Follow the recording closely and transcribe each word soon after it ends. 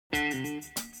Hello,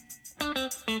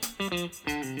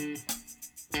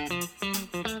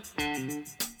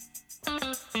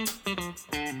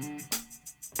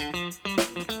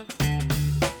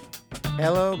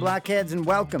 Blockheads, and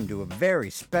welcome to a very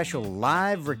special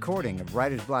live recording of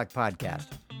Writer's Block Podcast.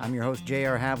 I'm your host,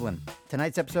 J.R. Havlin.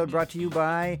 Tonight's episode brought to you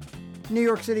by New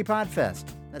York City Podfest.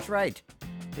 That's right.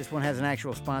 This one has an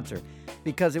actual sponsor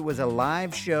because it was a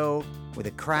live show with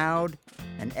a crowd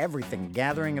and everything,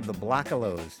 gathering of the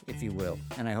Blockalos, if you will,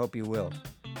 and I hope you will.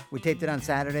 We taped it on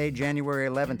Saturday, January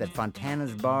 11th at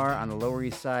Fontana's Bar on the Lower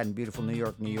East Side in beautiful New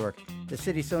York, New York. The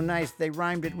city's so nice, they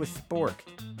rhymed it with spork.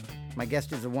 My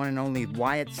guest is the one and only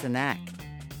Wyatt Cenac.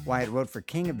 Wyatt wrote for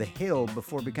King of the Hill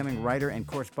before becoming writer and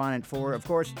correspondent for, of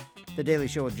course, The Daily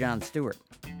Show with Jon Stewart.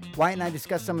 Wyatt and I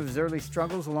discuss some of his early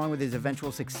struggles along with his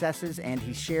eventual successes, and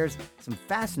he shares some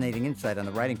fascinating insight on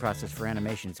the writing process for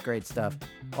animation. It's great stuff,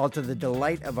 all to the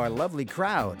delight of our lovely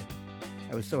crowd.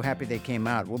 I was so happy they came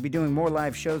out. We'll be doing more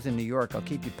live shows in New York. I'll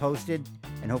keep you posted,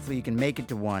 and hopefully you can make it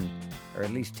to one, or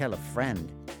at least tell a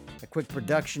friend. A quick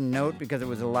production note, because it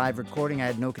was a live recording, I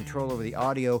had no control over the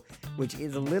audio, which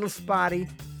is a little spotty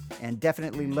and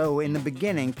definitely low in the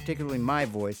beginning, particularly my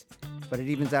voice, but it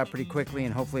evens out pretty quickly,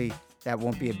 and hopefully that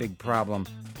won't be a big problem.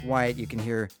 Wyatt, you can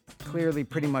hear clearly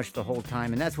pretty much the whole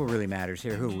time, and that's what really matters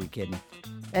here. Who are we kidding?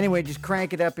 Anyway, just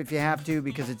crank it up if you have to,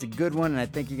 because it's a good one, and I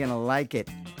think you're going to like it.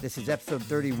 This is episode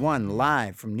 31,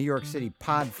 live from New York City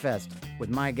Podfest,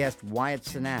 with my guest, Wyatt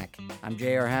Cenac. I'm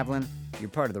J.R. Havlin. You're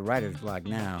part of the Writer's Block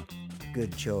now.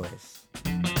 Good choice.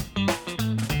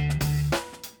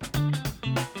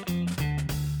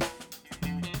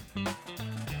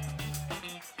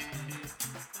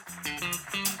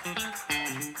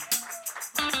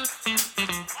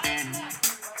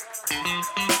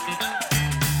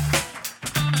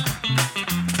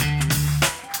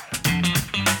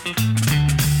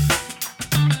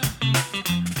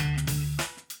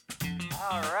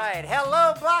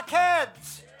 Hello,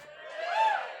 Blockheads!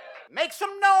 Make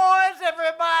some noise,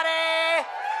 everybody!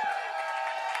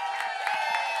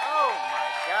 Oh, my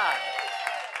God.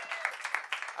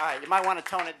 All right, you might want to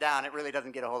tone it down. It really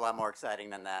doesn't get a whole lot more exciting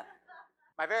than that.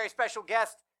 My very special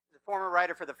guest is a former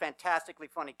writer for the fantastically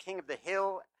funny King of the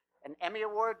Hill, an Emmy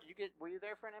Award. Were you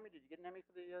there for an Emmy? Did you get an Emmy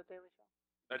for the Daily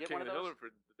Show? At King of the Hill or for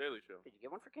the Daily Show? Did you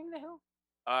get one for King of the Hill?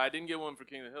 I didn't get one for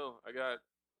King of the Hill. I got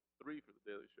 3 for the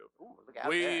Daily Show. Ooh, look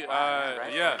out there. Wow,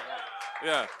 right?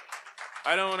 Yeah.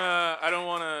 I don't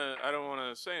want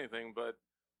to say anything, but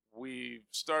we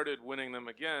started winning them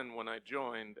again when I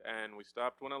joined, and we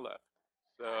stopped when I left.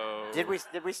 So did we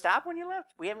stop when you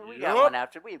left? We Nope. got one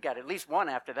after. We've got at least one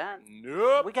after that.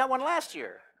 Nope. We got one last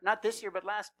year. Not this year, but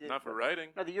last. Not for writing.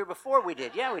 No, the year before we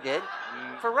did. Yeah, we did.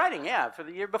 For writing, yeah, for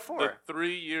the year before. The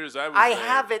 3 years I was I there,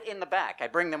 have it in the back. I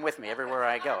bring them with me everywhere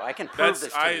I go. I can prove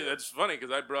this to you. That's funny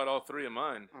because I brought all 3 of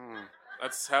mine.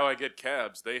 That's how I get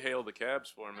cabs. They hail the cabs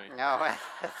for me. No,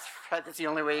 that's the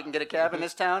only way you can get a cab in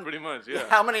this town? Pretty much, yeah.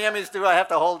 How many Emmys do I have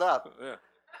to hold up? Yeah.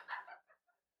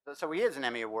 So he is an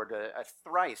Emmy Award, a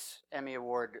thrice Emmy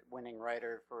Award winning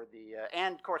writer for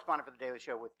and correspondent for The Daily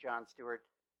Show with Jon Stewart,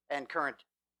 and current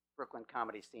Brooklyn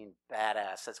comedy scene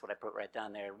badass. That's what I put right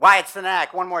down there. Wyatt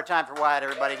Cenac. One more time for Wyatt,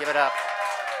 everybody. Give it up.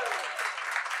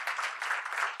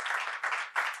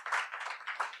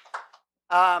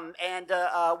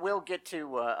 We'll get to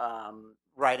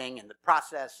writing and the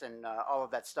process and all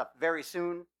of that stuff very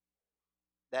soon.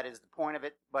 That is the point of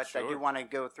it. But Sure. I do want to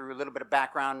go through a little bit of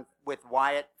background with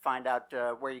Wyatt, find out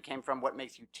where you came from, what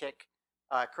makes you tick.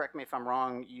 Correct me if I'm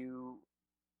wrong. You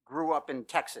grew up in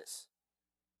Texas.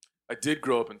 I did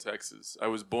grow up in Texas. I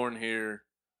was born here,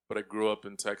 but I grew up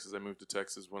in Texas. I moved to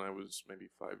Texas when I was maybe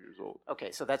 5 years old.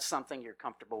 Okay, so that's something you're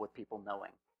comfortable with people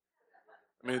knowing.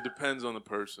 I mean, it depends on the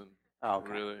person. Oh,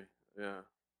 okay. Really, yeah.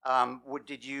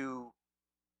 Did you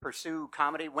pursue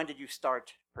comedy? When did you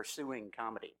start pursuing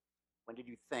comedy? When did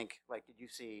you think, did you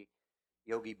see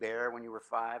Yogi Bear when you were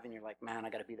 5 and you're like, man, I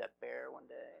got to be that bear one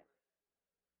day?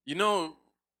 You know,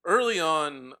 early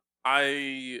on,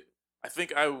 I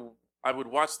think I would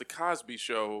watch The Cosby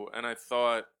Show, and I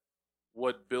thought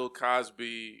what Bill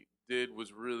Cosby did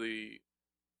was really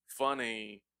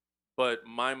funny, but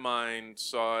my mind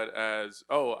saw it as,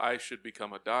 oh, I should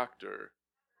become a doctor.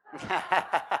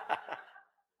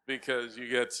 Because you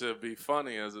get to be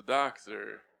funny as a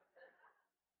doctor.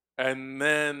 And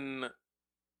then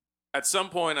at some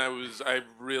point I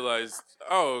realized,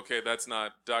 oh, okay,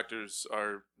 doctors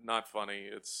are not funny.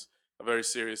 It's a very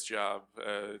serious job.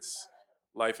 It's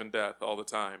life and death all the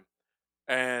time.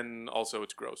 And also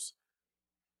it's gross.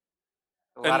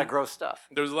 A lot of gross stuff.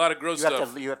 There's a lot of gross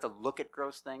stuff. You have to look at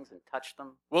gross things and touch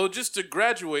them. Well, just to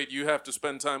graduate, you have to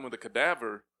spend time with a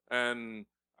cadaver and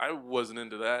I wasn't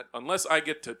into that. Unless I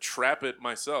get to trap it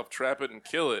myself, trap it and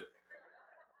kill it,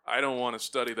 I don't want to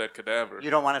study that cadaver. You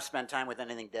don't want to spend time with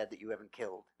anything dead that you haven't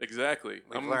killed. Exactly.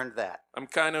 We've learned that. I'm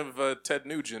kind of Ted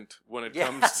Nugent when it Yeah.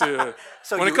 comes to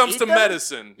So when you it comes eat to them?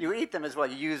 medicine. You eat them as well.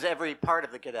 You use every part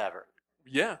of the cadaver.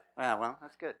 Yeah, Ah, well,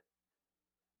 that's good.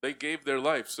 they gave their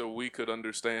life so we could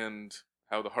understand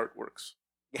how the heart works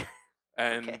Yeah.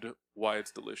 and Okay. why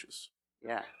it's delicious.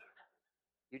 Yeah.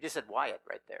 You just said Wyatt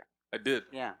right there. I did.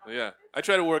 Yeah. Yeah, I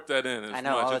try to work that in as I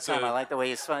know much. all the It's time. I like the way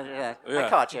you spun it. Yeah. I Yeah.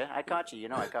 caught you. I caught you. You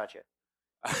know I caught you.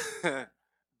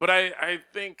 But I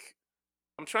think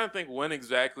I'm trying to think when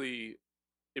exactly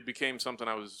it became something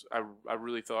I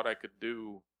really thought I could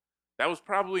do. That was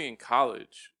probably in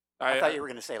college. I thought you were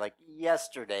going to say like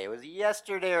yesterday. It was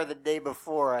yesterday or the day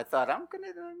before. I thought I'm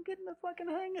getting the fucking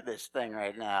hang of this thing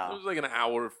right It now. was like an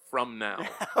hour from now.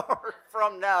 Or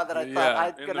from now that I Yeah,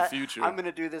 thought in the future. I'm going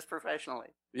to do this professionally.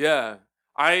 Yeah,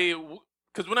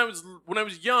 because when I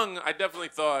was young, I definitely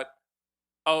thought,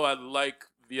 oh, I like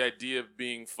the idea of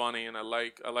being funny, and I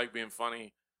like being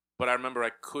funny. But I remember I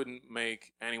couldn't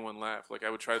make anyone laugh. Like I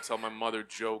would try to tell my mother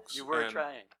jokes. You were and,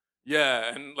 trying.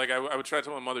 Yeah, and like I would try to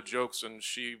tell my mother jokes, and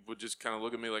she would just kind of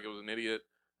look at me like I was an idiot.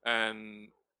 And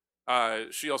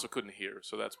she also couldn't hear,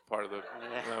 so that's part of the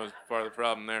that was part of the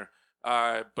problem there.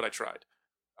 But I tried.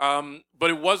 But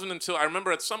it wasn't until I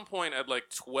remember at some point at like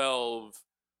 12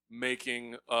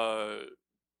 making a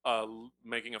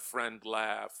friend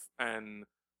laugh, and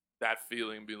that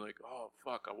feeling being like, oh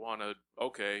fuck, I want to.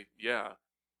 Okay, yeah.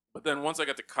 But then once I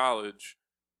got to college,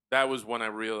 that was when I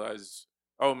realized,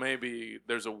 oh, maybe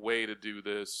there's a way to do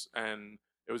this, and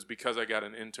it was because I got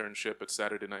an internship at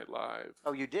Saturday Night Live.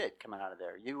 Oh, you did coming out of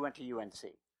there. You went to UNC.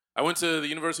 I went to the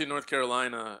University of North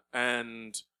Carolina,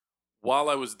 and while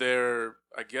I was there,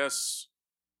 I guess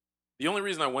the only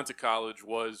reason I went to college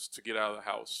was to get out of the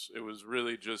house. It was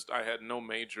really just, I had no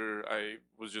major. I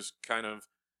was just kind of,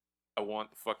 I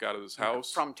want the fuck out of this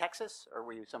house. From Texas, or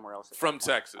were you somewhere else? From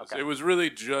Texas. Okay. It was really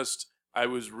just, I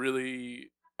was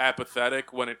really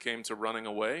apathetic when it came to running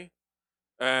away.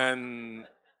 And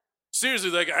seriously,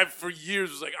 like, I for years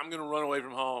was like, I'm going to run away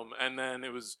from home. And then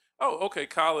it was, oh, okay,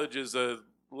 college is a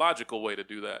logical way to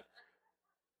do that.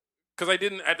 Because I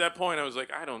didn't, at that point, I was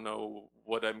like, I don't know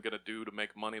what I'm going to do to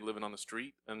make money living on the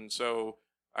street. And so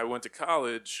I went to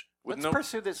college with Let's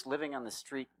pursue this living on the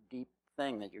street deep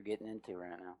thing that you're getting into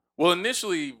right now. Well,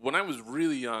 initially, when I was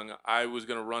really young, I was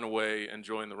going to run away and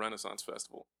join the Renaissance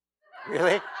Festival.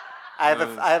 Really? I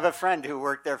have a friend who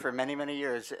worked there for many, many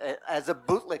years as a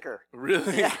bootlicker.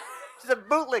 Really? Yeah, he's a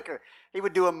bootlicker. He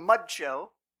would do a mud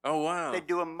show. Oh, wow. They'd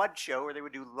do a mud show where they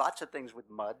would do lots of things with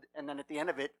mud, and then at the end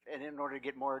of it, and in order to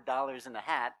get more dollars in the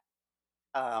hat,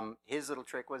 his little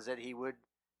trick was that he would,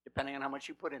 depending on how much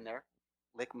you put in there,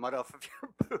 lick mud off of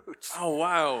your boots. Oh,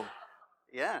 wow.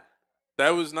 Yeah.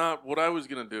 That was not what I was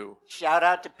going to do. Shout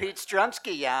out to Pete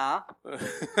Strumsky, yeah.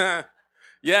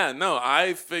 Yeah, no,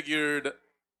 I figured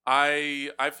I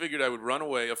would run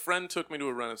away. A friend took me to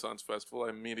a Renaissance Festival. I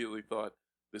immediately thought,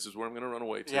 this is where I'm going to run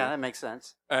away to. Yeah, that makes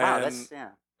sense. And, wow, that's, yeah.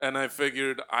 And I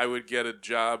figured I would get a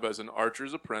job as an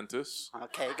archer's apprentice.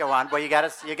 Okay, go on. Well, you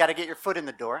gotta get your foot in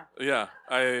the door. Yeah,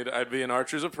 I'd be an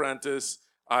archer's apprentice.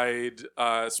 I'd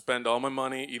spend all my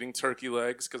money eating turkey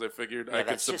legs because I figured I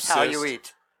could that's subsist. just how you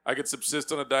eat. I could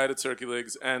subsist on a diet of turkey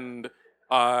legs, and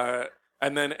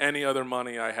then any other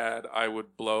money I had, I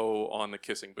would blow on the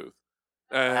kissing booth,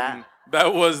 and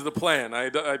that was the plan. I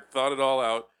thought it all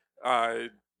out.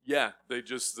 Yeah,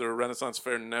 the Renaissance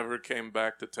Fair never came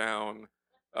back to town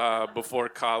before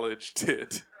college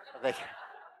did.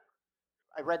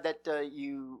 I read that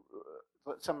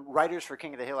some writers for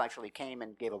King of the Hill actually came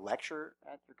and gave a lecture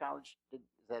at your college. Is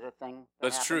that a thing?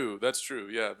 That's happened? true. That's true.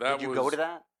 Yeah, Did you go to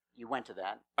that? You went to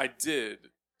that. I did.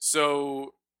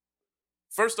 So,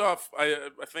 first off, I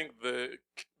think the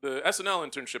SNL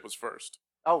internship was first.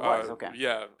 Oh, it was okay.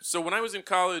 Yeah. So when I was in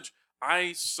college,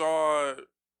 I saw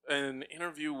an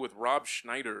interview with Rob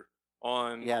Schneider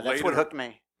on. Yeah, that's later. what hooked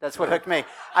me. That's what hooked me.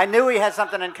 I knew we had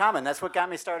something in common. That's what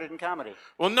got me started in comedy.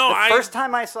 Well, no, the first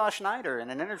time I saw Schneider in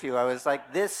an interview, I was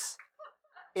like, this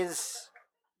is,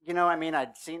 I mean,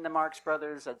 I'd seen the Marx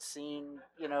Brothers, I'd seen,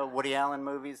 Woody Allen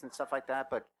movies and stuff like that,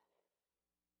 but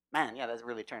man, yeah, that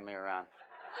really turned me around.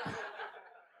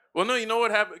 Well, no, you know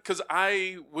what happened? Because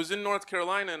I was in North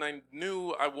Carolina and I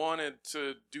knew I wanted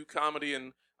to do comedy,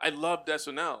 and I loved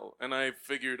SNL. And I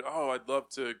figured, oh, I'd love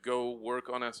to go work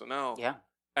on SNL. Yeah.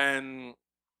 And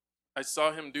I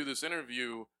saw him do this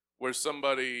interview where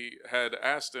somebody had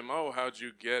asked him, oh, how'd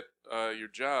you get your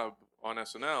job on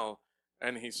SNL?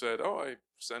 And he said, oh, I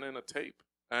sent in a tape.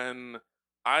 And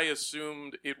I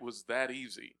assumed it was that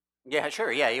easy. Yeah,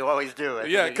 sure. Yeah, you always do.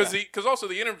 Yeah, because also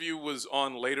the interview was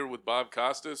on later with Bob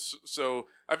Costas, so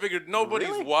I figured nobody's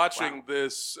Really? watching Wow.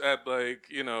 this at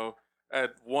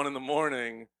at 1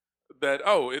 a.m. That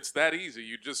it's that easy.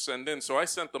 You just send in. So I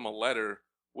sent them a letter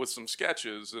with some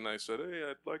sketches, and I said, "Hey,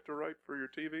 I'd like to write for your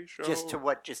TV show." Just to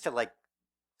what? Just to like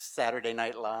Saturday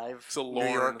Night Live, To New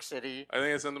Lorne. York City. I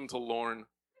think I sent them to Lorne.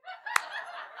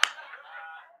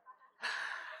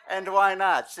 And why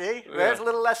not? See, Yeah. there's a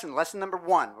little lesson. Lesson number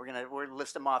 1. We'll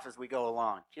list them off as we go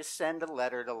along. Just send a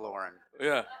letter to Lauren.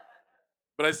 Yeah,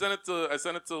 but I sent it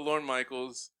to Lorne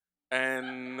Michaels,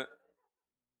 and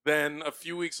then a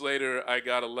few weeks later, I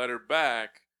got a letter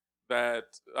back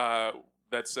that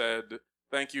said,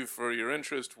 "Thank you for your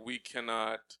interest. We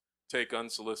cannot take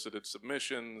unsolicited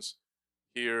submissions.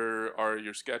 Here are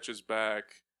your sketches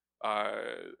back."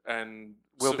 And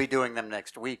We'll be doing them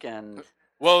next weekend.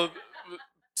 well,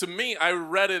 to me, I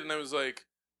read it and I was like,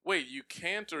 "Wait, you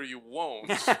can't or you won't."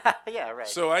 Yeah, right.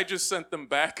 So I just sent them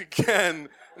back again,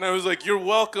 and I was like, "You're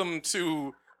welcome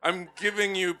to. I'm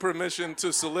giving you permission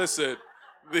to solicit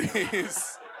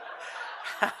these."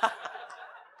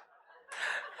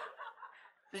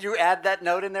 Did you add that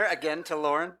note in there again to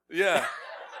Lauren? Yeah.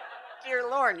 Dear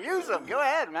Lauren, use them. Go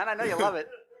ahead, man. I know you love it.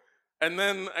 And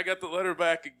then I got the letter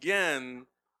back again.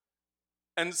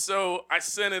 And so I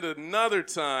sent it another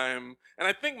time. And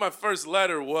I think my first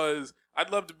letter was, "I'd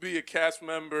love to be a cast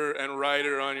member and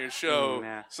writer on your show.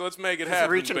 Yeah. So let's make it Just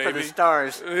happen, reaching baby." for the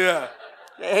stars. Yeah.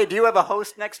 Hey, do you have a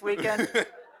host next weekend?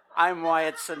 I'm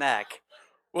Wyatt Cenac.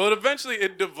 Well,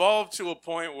 it devolved to a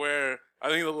point where I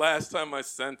think the last time I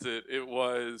sent it, it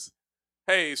was,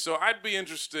 "Hey, so I'd be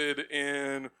interested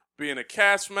in being a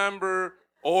cast member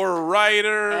or a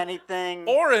writer Anything.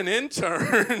 or an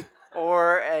intern."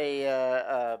 Or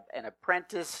an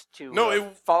apprentice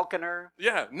to Falconer.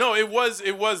 Yeah, no, it was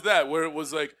that where it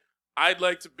was like, "I'd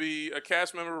like to be a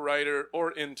cast member, writer,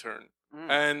 or intern."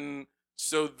 And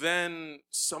so then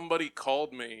somebody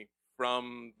called me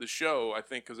from the show, I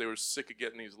think because they were sick of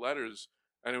getting these letters,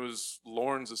 and it was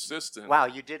Lauren's assistant. Wow,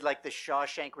 you did like the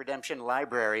Shawshank Redemption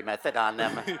library method on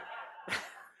them.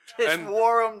 Just And-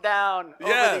 wore them down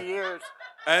Yeah. over the years.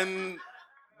 And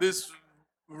this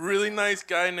really nice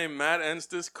guy named Matt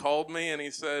Enstis called me and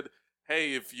he said,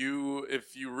 "Hey, if you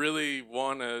really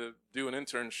want to do an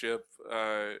internship,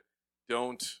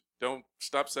 don't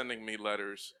stop sending me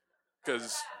letters,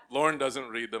 because Lauren doesn't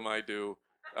read them. I do."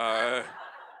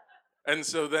 And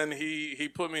so then he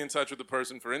put me in touch with the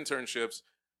person for internships.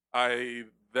 I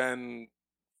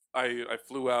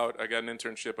flew out. I got an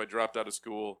internship. I dropped out of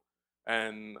school,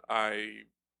 and I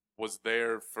was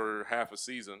there for half a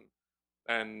season.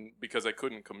 And because I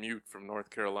couldn't commute from North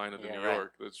Carolina to New right.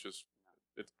 York, it's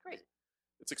Crazy.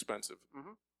 it's expensive.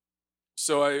 Mhm.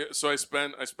 So I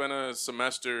spent a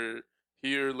semester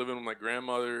here living with my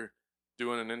grandmother,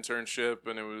 doing an internship,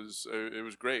 and it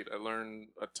was great. I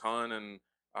learned a ton, and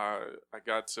I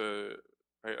got to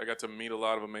meet a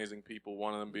lot of amazing people.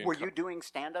 One of them being Were you doing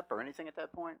stand-up or anything at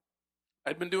that point?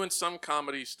 I'd been doing some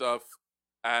comedy stuff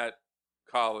at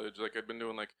college. Like I'd been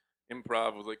doing like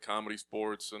improv with like Comedy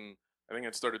Sports, and I think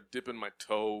I'd started dipping my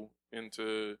toe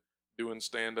into doing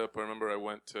stand-up. I remember I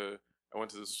went to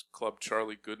this club,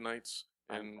 Charlie Goodnights,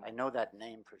 and I know that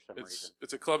name for some reason.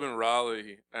 it's a club in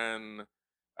Raleigh, and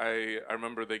I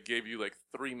remember they gave you like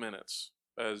 3 minutes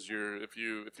as if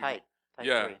you Tight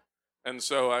yeah. 3. And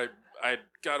so I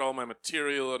got all my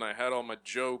material and I had all my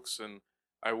jokes, and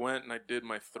I went and I did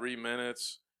my 3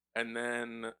 minutes, and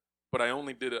then but I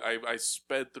only did it. I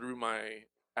sped through my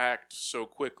act so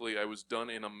quickly. I was done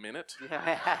in a minute.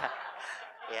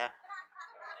 Yeah.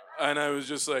 And I was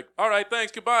just like, "All right,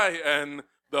 thanks, goodbye." And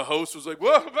the host was like,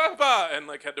 "Whoa, bah, bah," and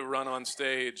like had to run on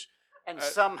stage. And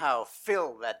somehow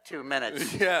fill that 2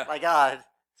 minutes. Yeah. Like,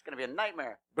 it's going to be a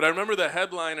nightmare. But I remember the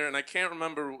headliner, and I can't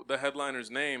remember the headliner's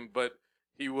name, but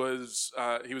he was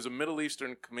a Middle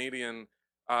Eastern comedian,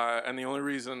 and the only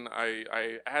reason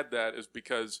I add that is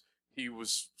because he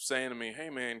was saying to me, "Hey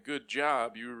man, good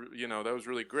job, you know that was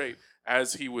really great,"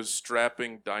 as he was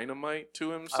strapping dynamite to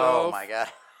himself. Oh my God.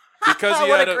 Because he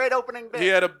what had a great opening bit. He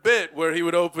had a bit where he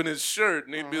would open his shirt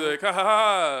and he'd be like, "Ha ha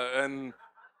ha," and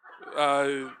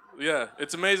yeah,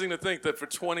 it's amazing to think that for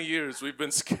 20 years we've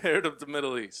been scared of the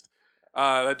Middle East.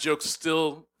 That joke's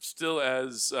still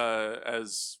as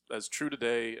true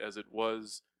today as it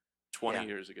was 20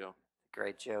 years ago.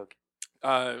 Great joke.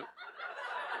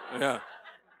 Yeah.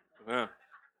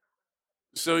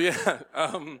 So yeah,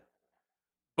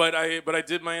 but I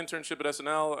did my internship at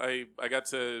SNL. I got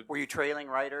to. Were you trailing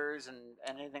writers and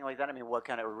anything like that? I mean, what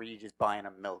kind of, were you just buying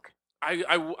them milk?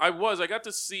 I got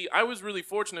to see. I was really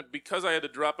fortunate because I had to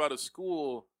drop out of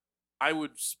school. I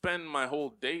would spend my whole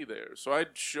day there, so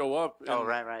I'd show up. Oh,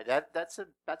 right. That's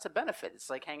a benefit. It's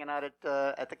like hanging out at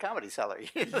the Comedy Cellar. You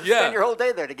Yeah. spend your whole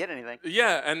day there to get anything.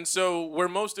 Yeah, and so where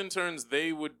most interns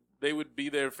they would be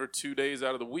there for 2 days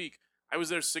out of the week. I was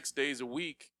there 6 days a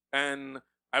week, and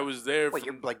I was there. Wait,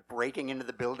 you're like breaking into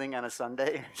the building on a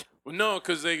Sunday? Well, no,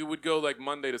 because they would go like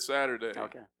Monday to Saturday.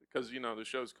 Okay. Because the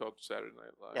show's called Saturday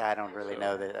Night Live. Yeah, I don't really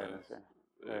know that. I would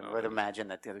there's- imagine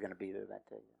that they're going to be there that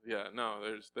day. Yeah, no,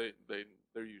 they're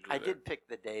usually. I there. did pick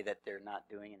the day that they're not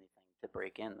doing anything to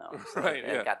break in, though. So Right,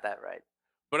 I yeah. got that right.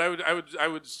 But I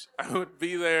would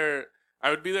be there. I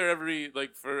would be there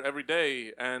every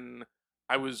day, and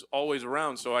I was always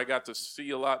around, so I got to see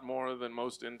a lot more than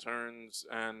most interns,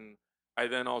 and I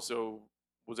then also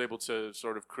was able to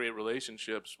sort of create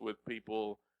relationships with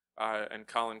people. And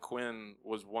Colin Quinn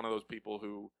was one of those people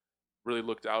who really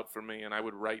looked out for me, and I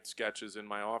would write sketches in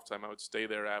my off time. I would stay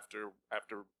there after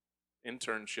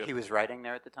internship. He was writing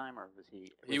there at the time, or was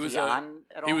he? He was on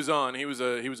at all? He was on. He was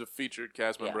a featured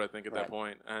cast member, Yeah, I think, at right. that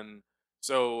point. And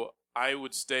so I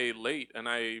would stay late, and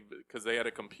because they had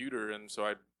a computer, and so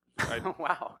I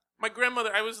Wow. my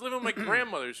grandmother. I was living with my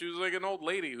grandmother. She was like an old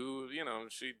lady who,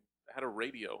 she had a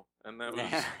radio, and that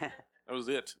was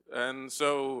it. And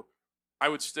so I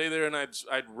would stay there, and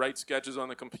I'd write sketches on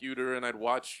the computer, and I'd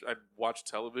watch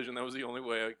television. That was the only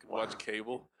way I could watch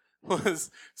cable. Was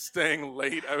staying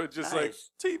late. I would just Nice.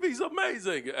 TV's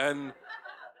amazing,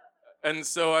 and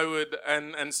so I would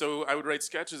so I would write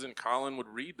sketches, and Colin would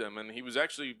read them, and he was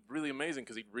actually really amazing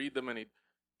because he'd read them and he'd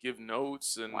give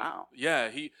notes, and Wow. yeah,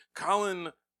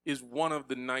 Colin is one of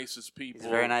the nicest people. He's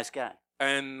a very nice guy.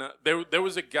 And there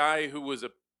was a guy who was a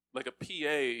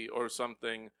PA or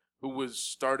something who was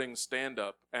starting stand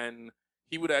up, and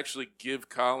he would actually give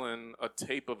Colin a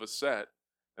tape of a set.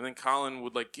 And then Colin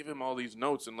would give him all these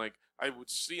notes, and I would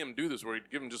see him do this where he'd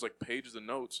give him just pages of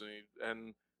notes,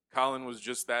 and Colin was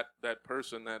just that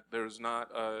person that there's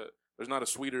not a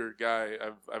sweeter guy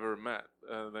I've ever met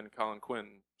than Colin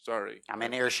Quinn. Sorry, I'm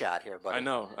in earshot here, buddy.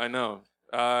 I know.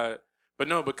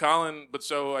 But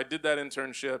so I did that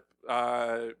internship.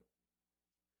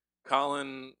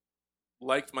 Colin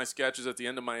liked my sketches. At the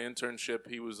end of my internship,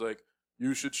 he was like,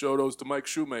 "You should show those to Mike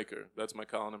Shoemaker." That's my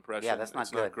Colin impression. Yeah, that's not it's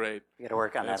good. not great. You got to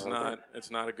work on that It's a little not. bit. It's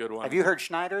not a good one. Have you heard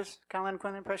Schneider's Colin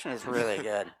Quinn impression? It's really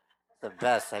good. It's the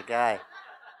best. That guy.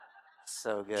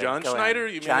 So good. John Go Schneider?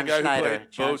 ahead. You mean John the guy Schneider. who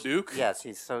played Bo Duke? Yes,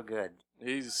 he's so good.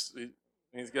 He's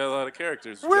got a lot of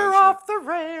characters. We're John off the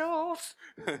rails.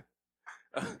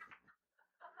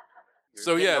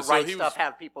 So Getting yeah, the so right he stuff. was.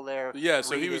 Have people there. Yeah,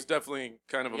 so read he was it. definitely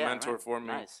kind of a Yeah, mentor right. for me.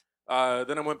 Nice.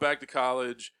 Then I went back to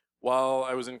college. While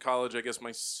I was in college, I guess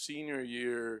my senior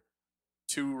year,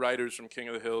 two writers from King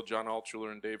of the Hill, John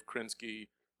Altshuler and Dave Krinsky,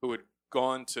 who had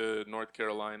gone to North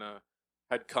Carolina,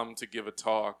 had come to give a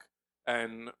talk.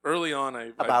 And early on,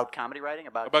 About comedy writing?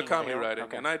 About King of the comedy Hill? writing,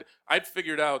 Okay. and I'd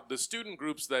figured out the student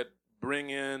groups that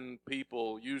bring in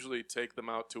people usually take them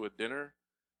out to a dinner,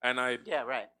 and Yeah,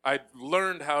 right. I'd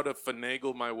learned how to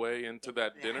finagle my way into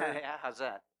that dinner. Yeah, how's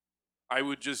that? I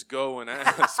would just go and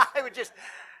ask.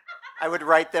 I would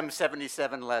write them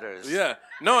 77 letters. Yeah.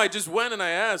 No, I just went and I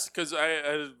asked because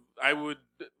I would,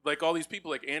 all these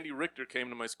people, like Andy Richter came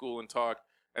to my school and talked.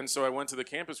 And so I went to the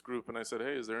campus group and I said,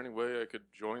 "Hey, is there any way I could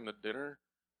join the dinner?"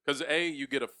 Because A, you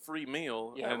get a free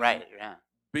meal. Yeah, and right. Yeah.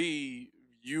 B,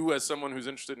 you as someone who's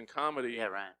interested in comedy Yeah,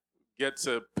 right. get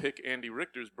to pick Andy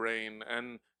Richter's brain.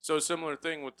 And so similar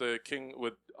thing with the King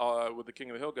with the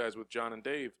King of the Hill guys, with John and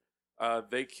Dave.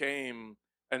 They came,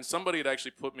 and somebody had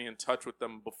actually put me in touch with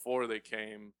them before they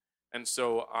came, and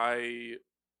so I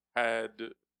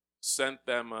had sent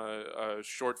them a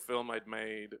short film I'd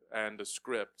made and a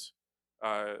script,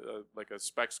 like a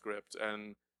spec script,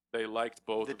 and they liked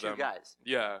both The of them. two guys.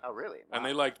 Yeah, Oh, really? and Wow.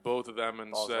 they liked both of them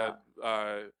and Balls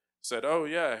said, "Oh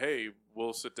yeah, hey,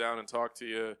 we'll sit down and talk to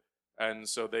you." And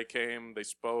so they came, they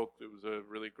spoke. It was a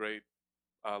really great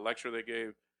lecture they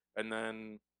gave, and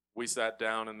then we sat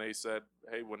down and they said,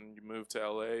 "Hey, when you move to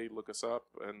LA, look us up."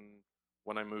 And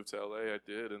when I moved to LA, I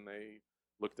did, and they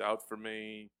looked out for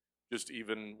me. Just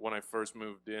even when I first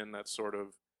moved in, that sort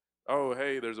of, "Oh,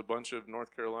 hey, there's a bunch of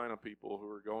North Carolina people who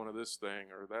are going to this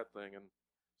thing or that thing," and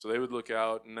so they would look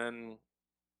out. And then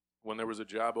when there was a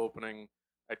job opening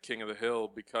at King of the Hill,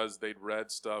 because they'd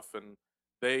read stuff, and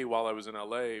they, while I was in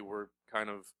LA, were kind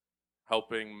of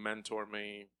helping mentor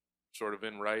me sort of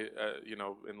in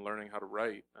in learning how to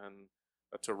write and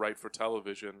to write for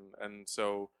television. And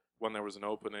so when there was an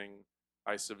opening,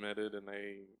 I submitted, and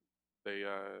they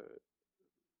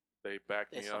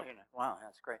backed me up. Wow,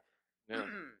 that's great. Yeah.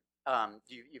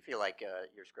 Do you feel like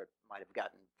your script might have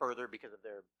gotten further because of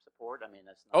their support? I mean,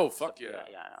 that's not. Oh, fuck yeah.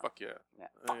 Fuck yeah. Yeah.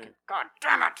 Fucking God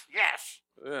damn it! Yes.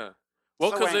 Yeah.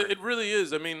 Well, So because angry. it really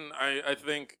is. I mean, I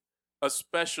think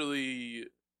especially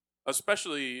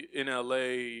in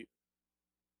LA,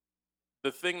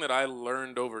 the thing that I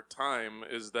learned over time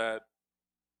is that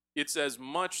it's as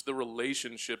much the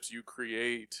relationships you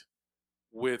create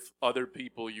with other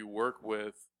people you work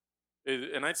with,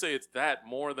 and I'd say it's that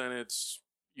more than it's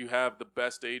you have the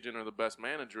best agent or the best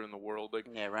manager in the world. Like,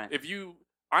 Yeah, right. if you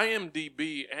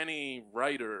IMDb any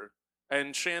writer,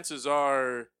 and chances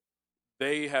are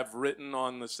they have written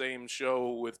on the same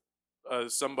show with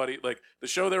somebody, like the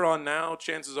show they're on now,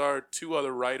 chances are two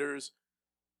other writers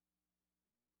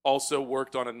also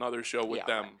worked on another show with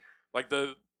them. Right.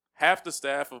 Like half the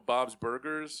staff of Bob's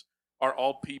Burgers are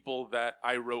all people that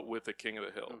I wrote with at King of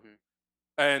the Hill.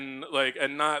 And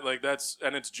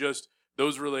it's just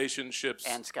those relationships.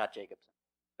 And Scott Jacobson.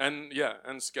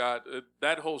 And Scott.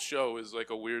 That whole show is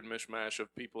like a weird mishmash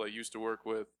of people I used to work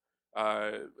with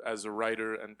as a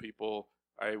writer and people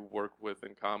I work with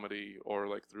in comedy or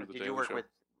like through the Daily Show. Did you work with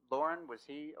Lauren? Was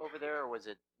he over there, or was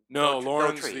it? No,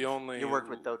 Lauren's the only. You worked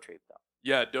with Dotrieve, though.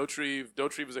 Yeah, Dotrieve.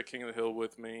 Dotrieve was at King of the Hill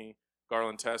with me.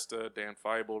 Garland Testa, Dan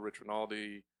Feibel, Rich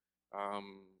Rinaldi.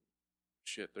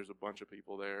 There's a bunch of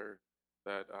people there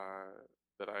that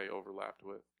I overlapped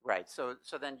with. Right. So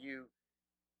then you.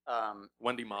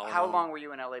 Wendy Molyneux. How long were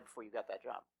you in LA before you got that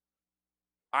job?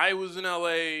 I was in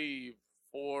LA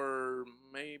for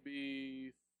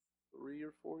maybe 3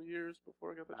 or 4 years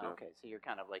before I got the job. Okay, so you're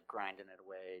kind of like grinding it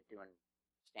away, doing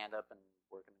stand-up and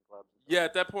working in clubs. Yeah,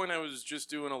 at that point I was just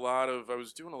doing a lot of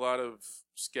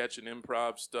sketch and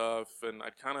improv stuff, and I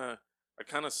kind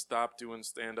of stopped doing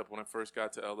stand-up when I first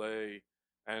got to LA,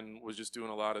 and was just doing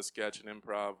a lot of sketch and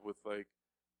improv with like.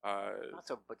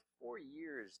 But 4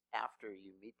 years after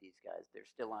you meet these guys, they're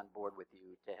still on board with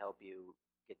you to help you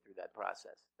get through that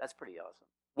process. That's pretty awesome.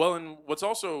 Well, and what's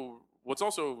also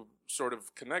sort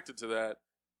of connected to that,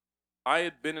 I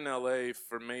had been in LA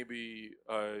for maybe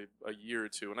a year or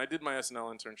two, and I did my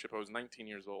SNL internship. I was 19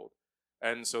 years old,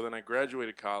 and so then I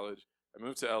graduated college. I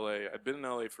moved to LA. I'd been in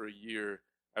LA for a year.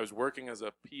 I was working as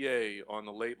a PA on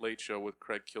the Late Late Show with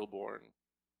Craig Kilborn.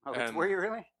 Oh, were you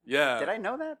really? Yeah. Did I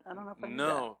know that? I don't know if I knew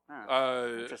No. that.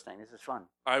 Oh, interesting. This is fun.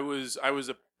 I was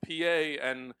a PA,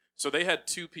 and so they had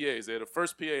two PAs. They had a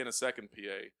first PA and a second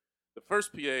PA. The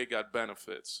first PA got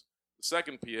benefits. The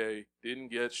second PA didn't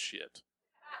get shit.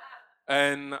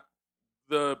 And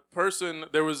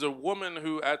there was a woman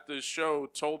who at the show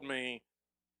told me,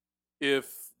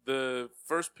 if the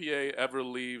first PA ever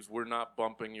leaves, we're not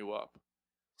bumping you up.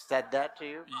 Said that to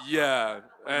you? Yeah,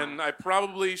 and I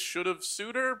probably should have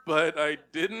sued her, but I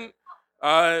didn't.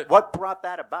 What brought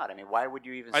that about? I mean, why would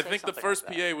you even say I think the something first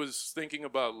like that? PA was thinking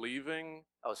about leaving.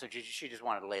 Oh, so she just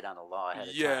wanted to lay down the law ahead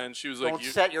of time. Yeah, and she was like, don't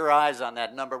set your eyes on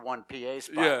that number one PA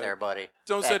spot there, buddy.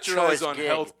 Don't set your eyes on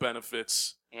health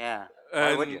benefits. Yeah,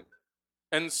 why would you?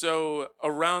 And so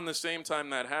around the same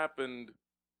time that happened,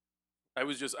 I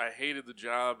hated the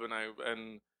job, and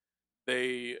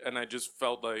I just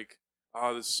felt like,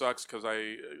 oh, this sucks, because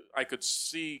I could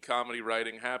see comedy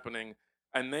writing happening,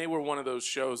 and they were one of those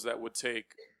shows that would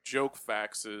take joke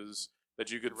faxes that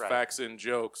you could fax in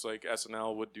jokes. Like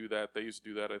SNL would do that. They used to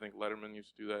do that. I think Letterman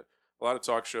used to do that. A lot of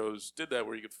talk shows did that,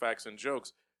 where you could fax in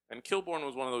jokes. And Kilborn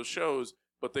was one of those shows,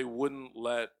 but they wouldn't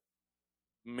let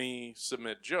me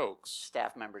submit jokes.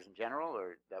 Staff members in general,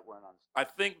 or that weren't on? I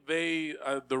think the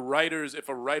writers, if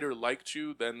a writer liked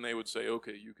you, then they would say,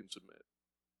 okay, you can submit.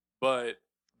 But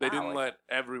they didn't let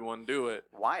everyone do it.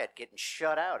 Wyatt getting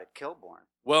shut out at Kilborn.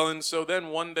 Well, and so then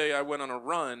one day I went on a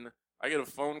run. I get a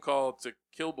phone call to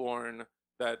Kilborn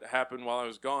that happened while I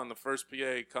was gone. The first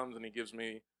PA comes and he gives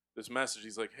me this message.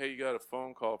 He's like, hey, you got a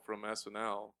phone call from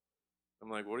SNL. I'm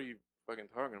like, what are you fucking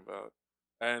talking about?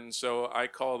 And so I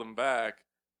called them back,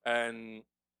 and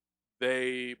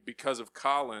they, because of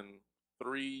Colin,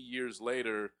 3 years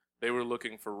later, they were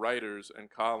looking for writers,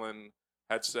 and Colin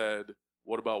had said,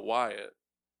 what about Wyatt?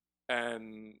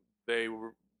 And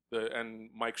and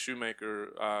Mike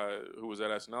Shoemaker, who was at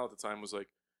SNL at the time, was like,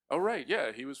 oh, right,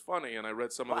 yeah, he was funny, and I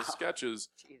read some of his sketches.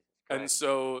 And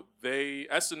so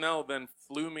SNL then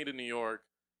flew me to New York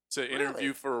to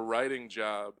interview for a writing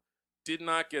job. Did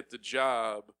not get the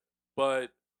job,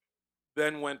 but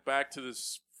then went back to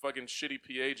this fucking shitty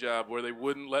PA job where they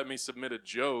wouldn't let me submit a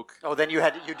joke. Oh, then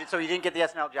so you didn't get the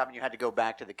SNL job and you had to go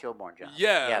back to the Kilborn job.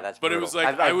 Yeah, that's but brutal. It was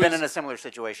like I've been in a similar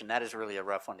situation. That is really a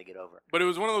rough one to get over. But it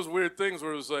was one of those weird things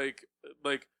where it was like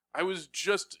I was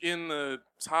just in the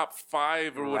top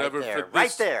 5 or whatever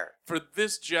for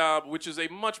this job, which is a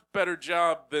much better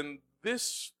job than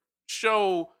this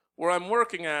show where I'm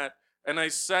working at, and I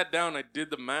sat down, I did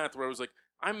the math where I was like,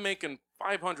 I'm making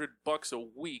 $500 a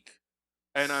week,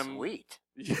 and Sweet.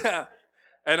 yeah,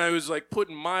 and I was like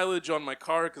putting mileage on my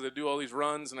car because I do all these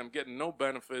runs, and I'm getting no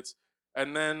benefits.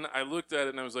 And then I looked at it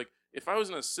and I was like, if I was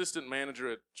an assistant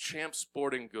manager at Champ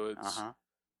Sporting Goods,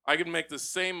 I could make the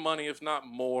same money, if not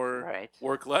more, Right.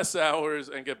 work less hours,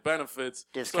 and get benefits.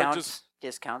 Discounts,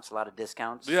 a lot of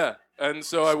discounts. Yeah, and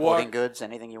so I Sporting walked. goods,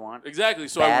 anything you want. Exactly.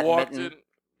 So I walked in.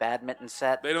 Badminton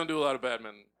set. They don't do a lot of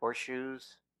badminton.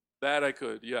 Horseshoes. That I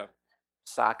could, yeah.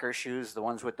 Soccer shoes, the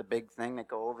ones with the big thing that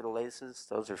go over the laces.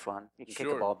 Those are fun. You can kick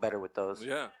the ball better with those.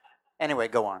 Yeah. Anyway,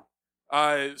 go on.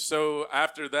 So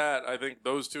after that, I think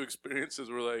those two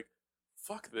experiences were like,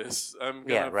 fuck this. I'm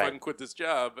going to fucking quit this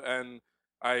job. And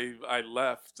I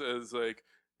left as like,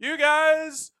 you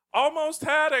guys almost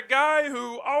had a guy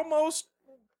who almost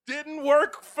didn't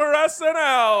work for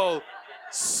SNL.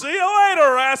 See you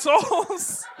later,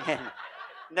 assholes.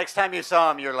 Next time you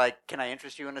saw him, you're like, can I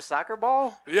interest you in a soccer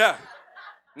ball? Yeah.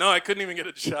 No, I couldn't even get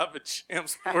a job at Champ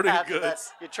Sporting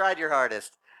Goods. You tried your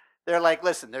hardest. They're like,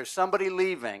 listen, there's somebody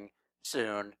leaving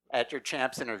soon at your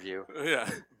Champs interview. Yeah.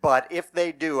 But if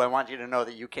they do, I want you to know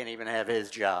that you can't even have his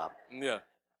job. Yeah.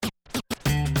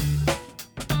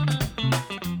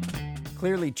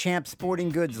 Clearly, Champ Sporting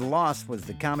Goods' loss was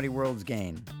the comedy world's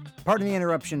gain. Pardon the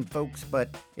interruption, folks,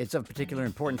 but it's of particular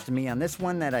importance to me on this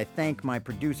one that I thank my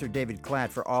producer, David Klatt,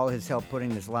 for all his help putting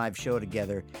this live show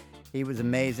together. He was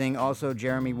amazing. Also,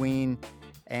 Jeremy Ween,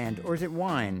 or is it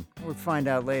Wine? We'll find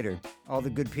out later. All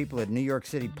the good people at New York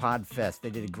City Podfest.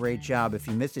 They did a great job. If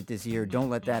you missed it this year,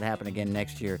 don't let that happen again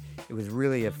next year. It was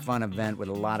really a fun event with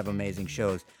a lot of amazing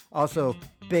shows. Also,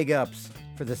 big ups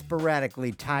for the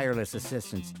sporadically tireless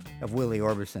assistance of Willie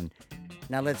Orbison.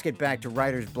 Now let's get back to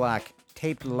Writer's Block,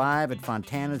 taped live at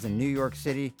Fontana's in New York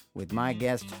City with my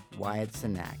guest, Wyatt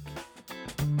Cenac.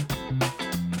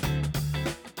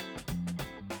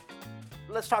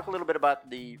 Let's talk a little bit about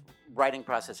the writing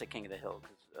process at King of the Hill,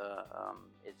 because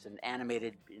it's an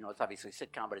animated, it's obviously a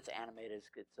sitcom, but it's animated.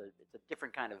 It's a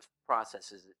different kind of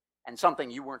process, and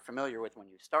something you weren't familiar with when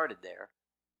you started there.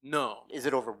 No. Is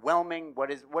it overwhelming?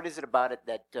 What is it about it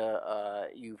that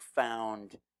you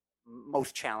found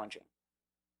most challenging?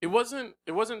 It wasn't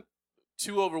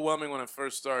too overwhelming when I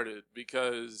first started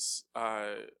because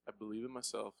I believe in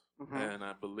myself and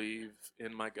I believe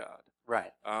in my God.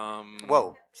 Right.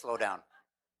 Whoa, slow down.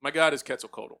 My God is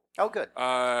Quetzalcoatl. Oh, good.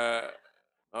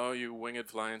 Oh, you winged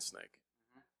flying snake.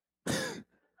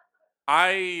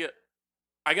 I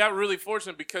got really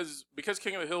fortunate because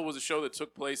King of the Hill was a show that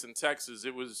took place in Texas.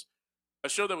 It was a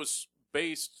show that was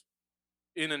based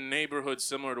in a neighborhood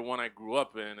similar to one I grew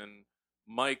up in, and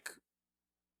Mike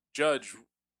Judge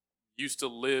used to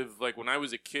live, like when I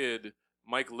was a kid,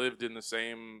 Mike lived in the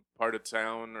same part of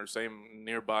town or same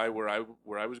nearby where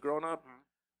I was growing up.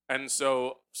 And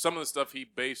so some of the stuff he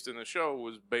based in the show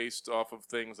was based off of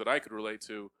things that I could relate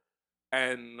to.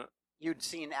 And you'd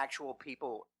seen actual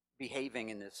people behaving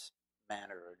in this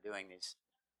manner or doing these.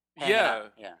 Yeah.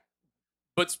 Yeah.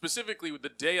 But specifically, the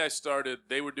day I started,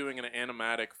 they were doing an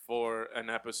animatic for an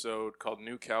episode called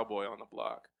New Cowboy on the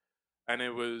Block. And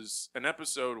it was an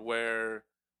episode where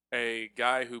a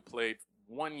guy who played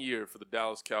 1 year for the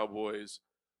Dallas Cowboys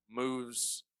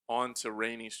moves onto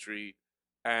Rainey Street,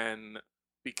 and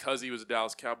because he was a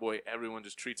Dallas Cowboy, everyone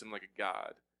just treats him like a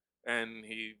god, and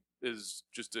he is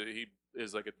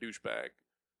like a douchebag.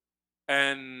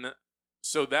 And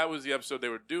so that was the episode they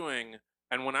were doing.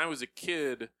 And when I was a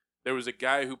kid, there was a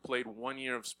guy who played 1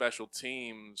 year of special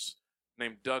teams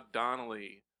named Doug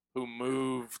Donnelly who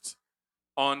moved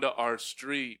onto our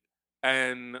street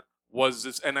and was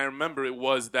this, and I remember it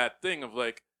was that thing of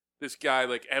like this guy,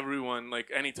 like everyone, like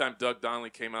anytime Doug Donnelly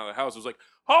came out of the house, it was like,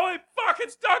 holy fuck,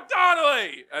 it's Doug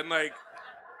Donnelly! And like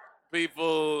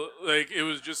people, like it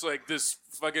was just like this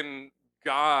fucking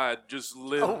god just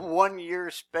lived. A 1 year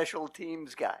special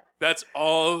teams guy. That's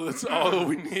all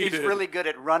we needed. He's really good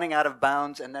at running out of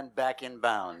bounds and then back in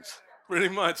bounds. Pretty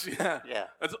much, yeah. Yeah.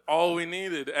 That's all we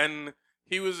needed. And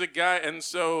he was a guy, and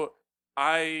so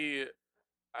I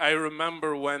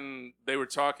remember when they were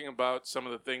talking about some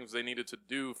of the things they needed to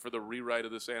do for the rewrite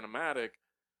of this animatic,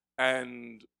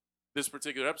 and this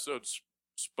particular episode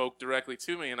spoke directly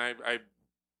to me, and I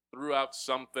threw out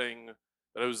something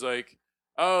that I was like,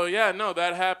 oh yeah, no,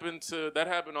 that happened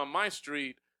on my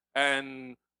street,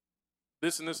 and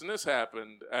this and this and this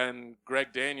happened. And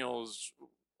Greg Daniels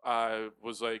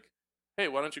was like, hey,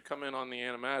 why don't you come in on the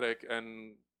animatic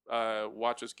and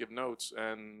watch us give notes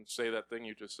and say that thing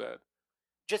you just said.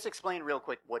 Just explain real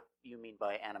quick what you mean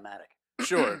by animatic.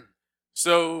 Sure.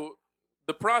 So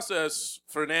the process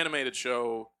for an animated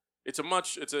show it's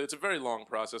a very long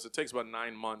process. It takes about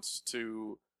 9 months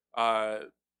to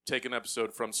take an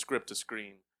episode from script to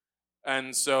screen.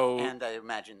 And so, and I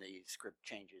imagine the script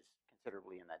changes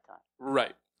considerably in that time.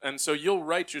 right. And so you'll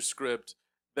write your script,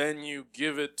 then you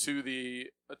give it to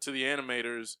the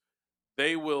animators.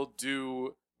 They will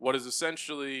do what is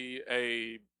essentially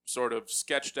a sort of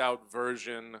sketched out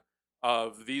version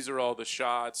of these are all the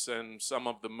shots and some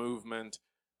of the movement,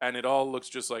 and it all looks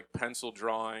just like pencil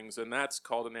drawings, and that's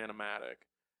called an animatic.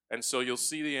 And so you'll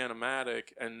see the animatic,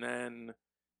 and then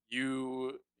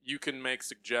you can make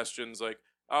suggestions like,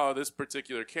 oh, this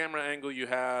particular camera angle you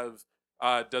have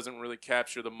doesn't really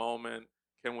capture the moment.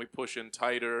 Can we push in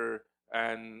tighter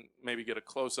and maybe get a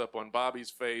close up on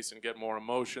Bobby's face and get more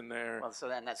emotion there? Well, so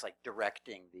then that's like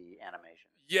directing the animation.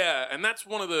 Yeah, and that's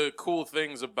one of the cool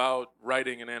things about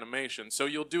writing an animation. So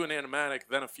you'll do an animatic,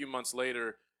 then a few months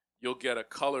later, you'll get a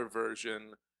color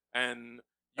version, and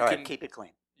All right, keep it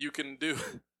clean. You can do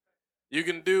you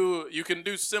can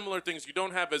do similar things. You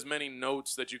don't have as many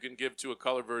notes that you can give to a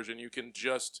color version. You can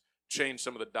just change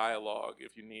some of the dialogue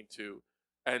if you need to,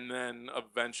 and then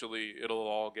eventually it'll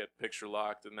all get picture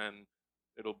locked, and then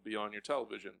it'll be on your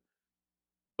television.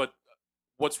 But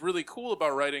what's really cool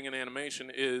about writing an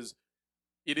animation is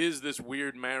it is this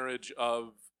weird marriage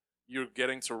of you're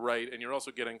getting to write and you're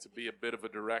also getting to be a bit of a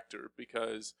director,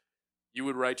 because you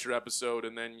would write your episode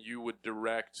and then you would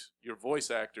direct your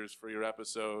voice actors for your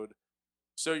episode.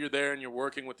 So you're there and you're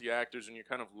working with the actors and you're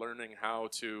kind of learning how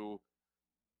to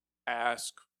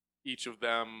ask each of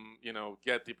them,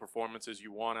 get the performances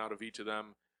you want out of each of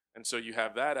them. And so you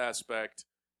have that aspect.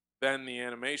 Then the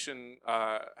animation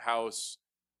house,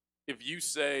 if you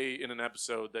say in an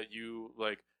episode that you,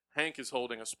 like, Hank is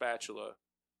holding a spatula,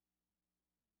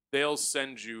 they'll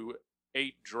send you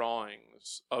 8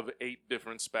 drawings of 8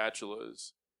 different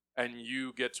spatulas, and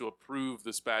you get to approve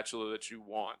the spatula that you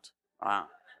want. Wow.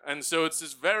 And so it's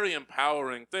this very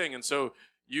empowering thing. And so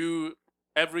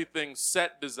everything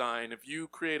set design, if you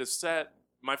create a set,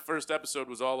 my first episode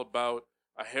was all about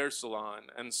a hair salon.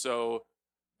 And so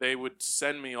they would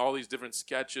send me all these different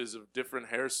sketches of different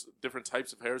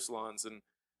types of hair salons. And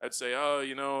I'd say,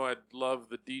 I'd love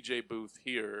the DJ booth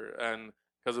here. And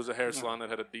because there's a hair salon that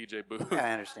had a DJ booth. Yeah,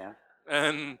 I understand.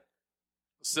 And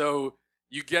so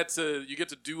you get to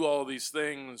do all these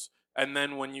things, and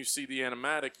then when you see the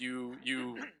animatic, you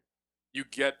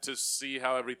get to see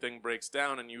how everything breaks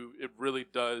down, and it really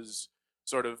does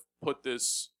sort of put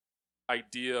this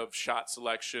idea of shot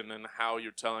selection and how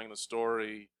you're telling the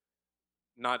story,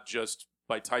 not just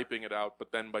by typing it out,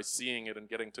 but then by seeing it and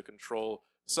getting to control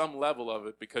some level of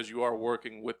it, because you are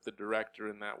working with the director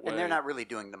in that way. And they're not really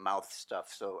doing the mouth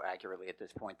stuff so accurately at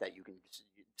this point that you can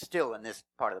still, in this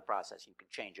part of the process, you can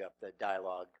change up the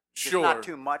dialogue. Sure. Just not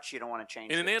too much. You don't want to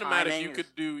change. In an the animatic, timing.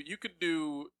 you could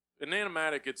do an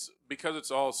animatic. It's because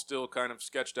it's all still kind of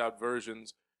sketched out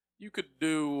versions. You could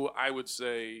do, I would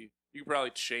say, you could probably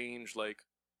change like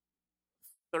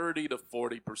 30 to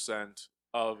 40%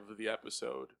 of the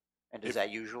episode. And does that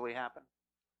usually happen?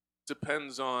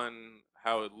 Depends on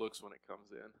how it looks when it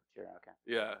comes in. Sure, okay.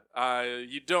 Yeah.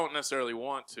 You don't necessarily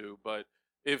want to, but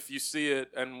if you see it,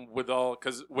 and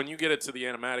because when you get it to the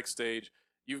animatic stage,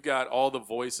 you've got all the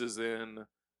voices in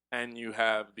and you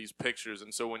have these pictures.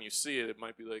 And so when you see it, it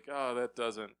might be like, oh, that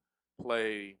doesn't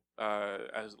play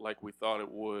as like we thought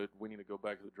it would. We need to go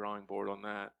back to the drawing board on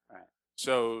that. Right.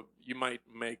 So you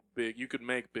could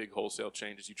make big wholesale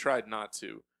changes. You tried not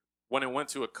to. When it went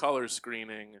to a color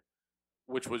screening,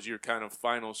 which was your kind of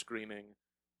final screening,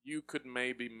 you could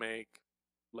maybe make,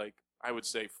 like, I would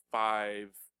say 5%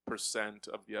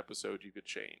 of the episode you could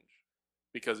change,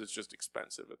 because it's just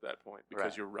expensive at that point,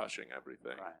 because you're rushing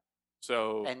everything. Right.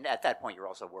 So, and at that point, you're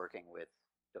also working with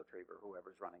Joe Trieber,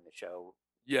 whoever's running the show.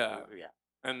 Yeah.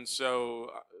 And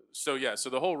so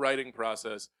the whole writing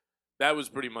process, that was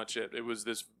pretty much it. It was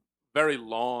this very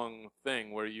long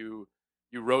thing where you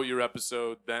wrote your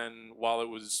episode, then while it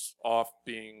was off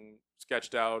being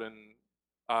sketched out and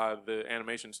the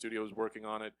animation studio was working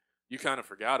on it, you kind of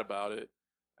forgot about it,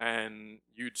 and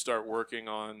you'd start working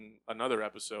on another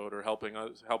episode or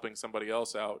helping somebody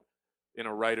else out in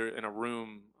a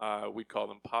room. We'd call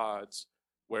them pods,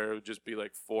 where it would just be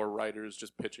like 4 writers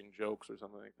just pitching jokes or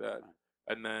something like that.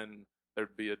 And then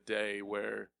there'd be a day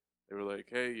where they were like,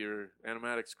 hey, your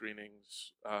animatic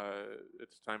screenings,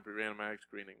 it's time for your animatic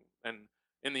screening. And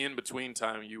in the in-between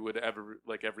time, you would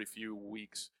every few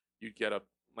weeks, you'd get a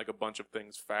bunch of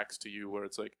things faxed to you where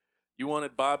it's like, you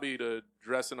wanted Bobby to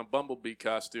dress in a Bumblebee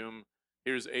costume.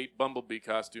 Here's 8 Bumblebee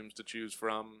costumes to choose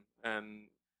from. And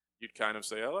you'd kind of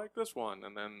say, I like this one.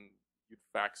 And then you'd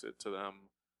fax it to them.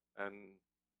 And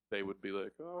they would be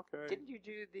like, oh, okay. Didn't you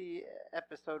do the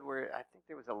episode where I think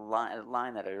there was a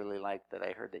line that I really liked that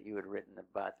I heard that you had written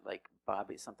about, like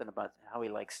Bobby, something about how he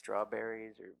likes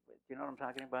strawberries, or do you know what I'm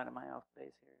talking about? Am I off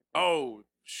base here? Oh,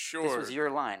 sure. This was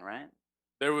your line, right?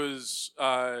 There was,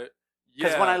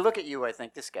 Because when I look at you, I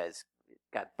think this guy's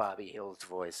got Bobby Hill's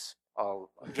voice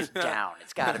all just down.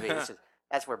 It's got to be.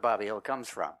 That's where Bobby Hill comes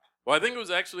from. Well, I think it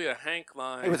was actually a Hank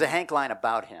line. It was a Hank line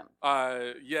about him.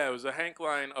 Yeah, it was a Hank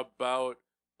line about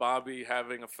Bobby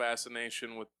having a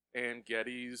fascination with Ann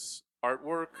Getty's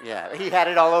artwork. Yeah, he had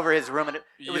it all over his room, and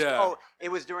Yeah. it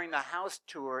was during the house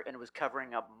tour, and it was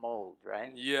covering up mold,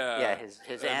 right? Yeah. Yeah,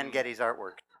 his Ann Getty's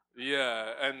artwork.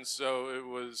 Yeah, and so it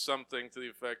was something to the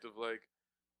effect of like,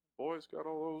 boys got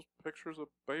all those pictures of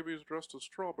babies dressed as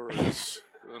strawberries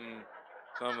and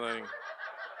something.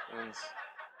 And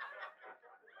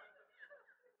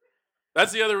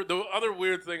that's the other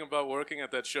weird thing about working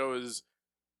at that show is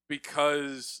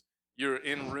because you're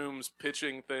in rooms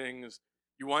pitching things,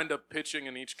 you wind up pitching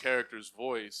in each character's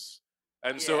voice.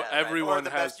 And so everyone or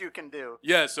the has best you can do.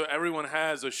 Yeah, so everyone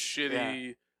has a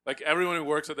shitty like everyone who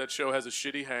works at that show has a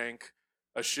shitty Hank,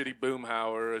 a shitty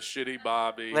Boomhauer, a shitty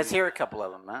Bobby. Let's hear a couple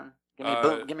of them, man.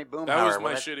 Give me Boomhauer. That was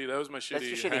my shitty. That was my shitty.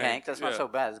 That's your shitty Hank. That's not so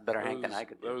bad. It's a better Hank than I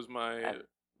could do. That was my. What's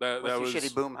that your was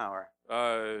shitty Boomhauer?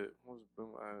 What was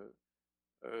Boom?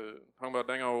 Talking about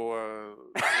dango.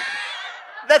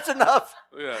 That's enough.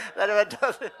 Yeah. That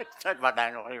does it. Talk about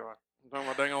dango. Talking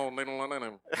about dango.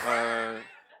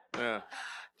 Yeah.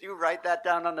 Do you write that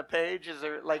down on the page? Is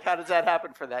there how does that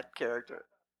happen for that character?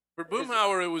 For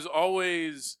Boomhauer, it was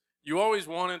always you always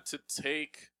wanted to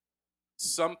take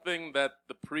something that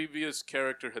the previous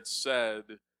character had said,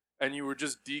 and you were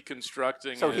just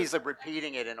deconstructing it. So he's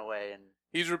repeating it in a way, and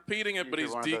he's repeating it, but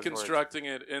he's deconstructing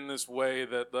it in this way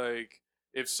that, like,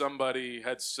 if somebody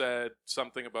had said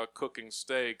something about cooking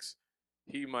steaks,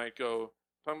 he might go,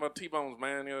 talking about T-Bones,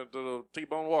 man, the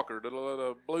T-Bone Walker,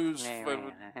 the blues,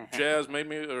 jazz made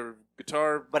me, or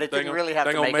guitar. But it didn't really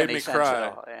have to make any sense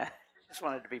at all. Yeah. Just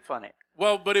wanted to be funny.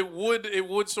 Well, but it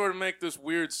would sort of make this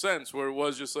weird sense where it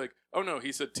was just like, oh no,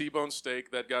 he said T-bone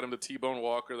steak, that got him to T-bone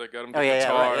Walker, that got him to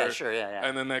guitar, yeah, sure, yeah,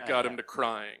 and then that got him to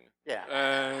crying. Yeah,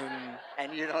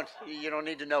 and you don't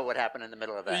need to know what happened in the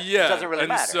middle of that. Yeah, it doesn't really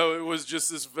matter. And so it was just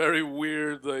this very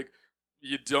weird, like,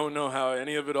 you don't know how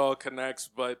any of it all connects,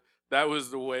 but that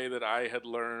was the way that I had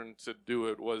learned to do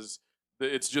it. Was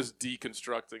it's just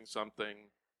deconstructing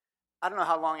something. I don't know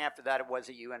how long after that it was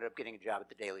that you ended up getting a job at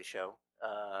The Daily Show.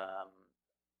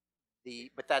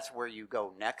 But that's where you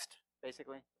go next,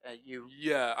 basically. I you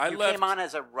left. Came on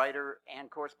as a writer and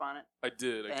correspondent. I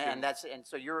did.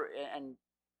 So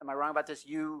am I wrong about this?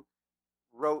 You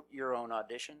wrote your own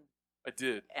audition. I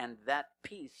did. And that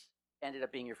piece ended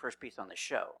up being your first piece on the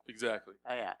show. Exactly.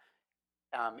 Oh yeah.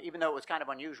 Even though it was kind of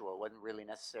unusual, it wasn't really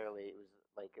necessarily. It was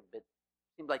like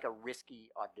seemed like a risky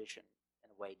audition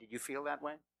in a way. Did you feel that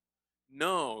way?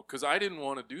 No, because I didn't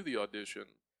want to do the audition.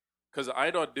 Because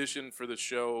I'd auditioned for the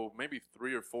show maybe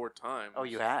 3 or 4 times. Oh,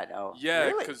 you had? Oh, yeah.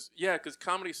 Really? Because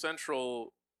Comedy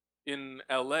Central in